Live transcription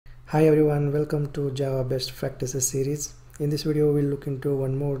Hi everyone, welcome to Java Best Practices series. In this video we'll look into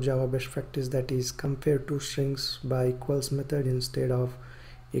one more Java best practice, that is compare two strings by equals method instead of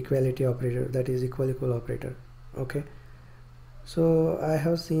equality operator, that is equal operator. Okay, so I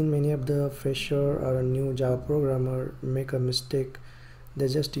have seen many of the fresher or new Java programmer make a mistake. They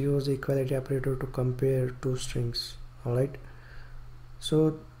just use equality operator to compare two strings. Alright,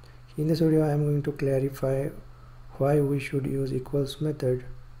 so in this video I am going to clarify why we should use equals method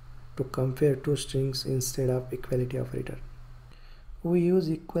to compare two strings instead of equality operator. We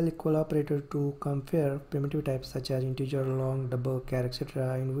use equal operator to compare primitive types such as integer, long, double, char,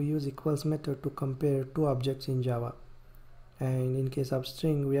 etc. And we use equals method to compare two objects in Java. And in case of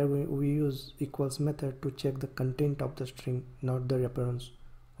string, we use equals method to check the content of the string, not the reference.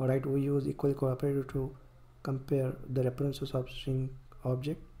 Alright, we use equal operator to compare the references of string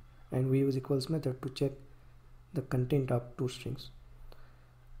object, and we use equals method to check the content of two strings.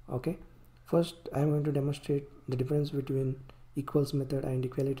 Okay, first I am going to demonstrate the difference between equals method and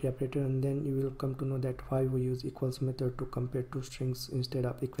equality operator, and then you will come to know that why we use equals method to compare two strings instead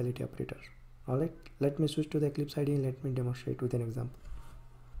of equality operator. Alright, let me switch to the Eclipse IDE and let me demonstrate with an example.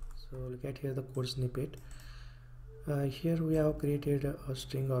 So look at here the code snippet. Here we have created a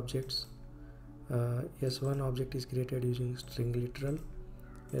string objects. S1 object is created using string literal,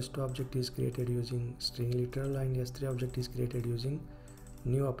 S2 object is created using string literal, and S3 object is created using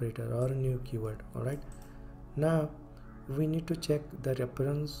new operator or new keyword. Alright, now we need to check the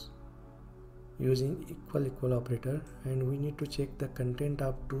reference using equal operator, and we need to check the content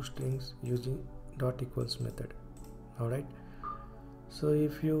of two strings using dot equals method. Alright, so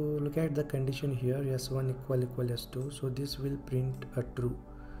if you look at the condition here, S1 equal S2, so this will print a true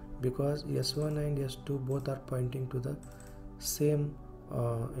because S1 and S2 both are pointing to the same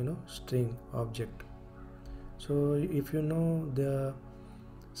string object. So if you know the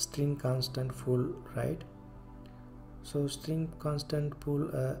string constant full, right? So string constant pool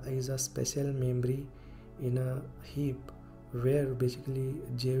is a special memory in a heap where basically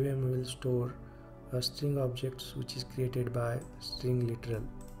JVM will store string objects which is created by string literal.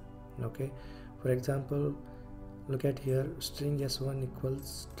 Okay, for example, look at here, string S1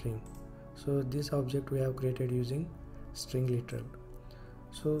 equals string, so this object we have created using string literal.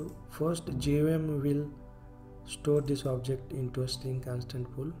 So first JVM will store this object into a string constant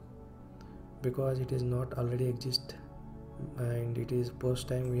pool because it is not already exist, and it is first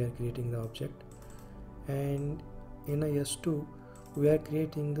time we are creating the object. And in a S2 we are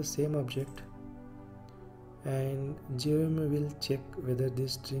creating the same object, and JVM will check whether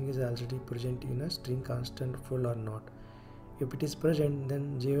this string is already present in a string constant full or not. If it is present,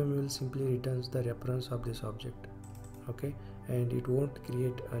 then JVM will simply returns the reference of this object. Okay, and it won't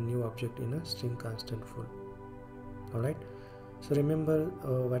create a new object in a string constant full. Alright, so remember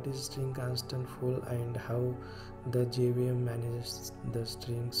what is string constant full and how the JVM manages the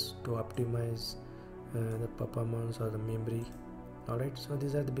strings to optimize the performance or the memory. Alright, so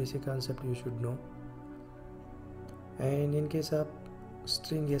these are the basic concept you should know. And in case of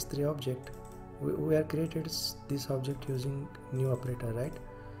string S3 object, we are created this object using new operator, right?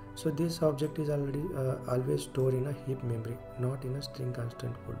 So this object is already always stored in a heap memory, not in a string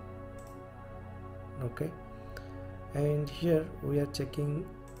constant pool. Okay, and here we are checking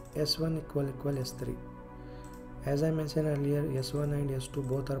S1 equal S3. As I mentioned earlier, S1 and S2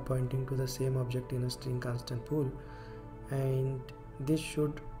 both are pointing to the same object in a string constant pool, and this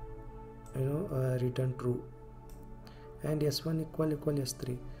should return true. And S1 equal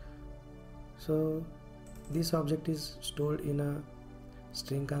S3, so this object is stored in a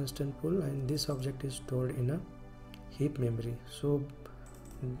string constant pool and this object is stored in a heap memory. So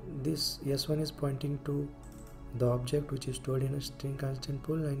this S1 is pointing to the object which is stored in a string constant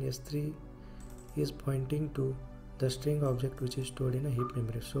pool, and S3 is pointing to the string object which is stored in a heap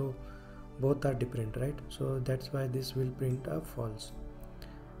memory. So both are different, right? So that's why this will print a false.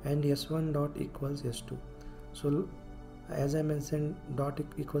 And S1 dot equals S2. So as I mentioned, dot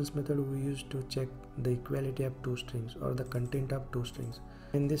equals method we use to check the equality of two strings or the content of two strings,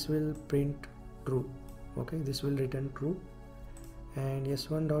 and this will print true. Okay, this will return true. And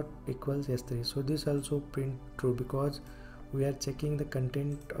S1 dot equals S3, so this also print true because we are checking the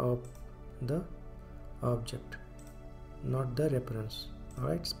content of the object, not the reference.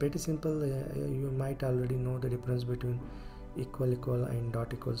 Alright, it's pretty simple. You might already know the difference between equal and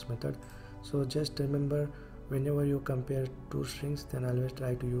dot equals method. So just remember, whenever you compare two strings, then always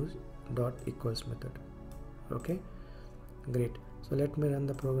try to use dot equals method. Okay, great. So let me run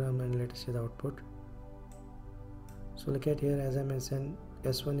the program and let us see the output. So look at here, as I mentioned,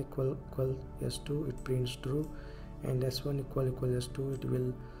 S1 equal S2, it prints true, and S1 equal S2, it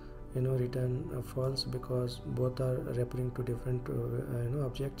will return false, because both are referring to different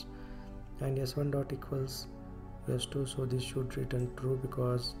objects. And s1 dot equals s2, so this should return true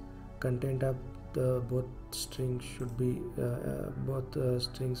because content of the both strings should be both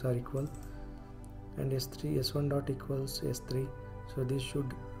strings are equal. And s1 dot equals s3, so this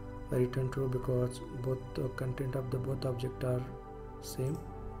should return true because both the content of the both object are same.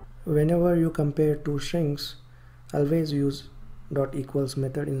 Whenever you compare two strings, always use dot equals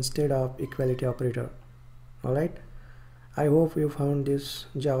method instead of equality operator. Alright, I hope you found this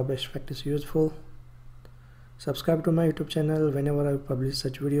Java best practice useful. Subscribe to my YouTube channel. Whenever I publish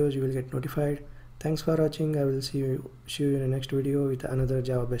such videos, you will get notified. Thanks for watching. I will see you in the next video with another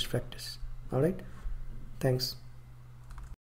Java best practice. Alright, thanks.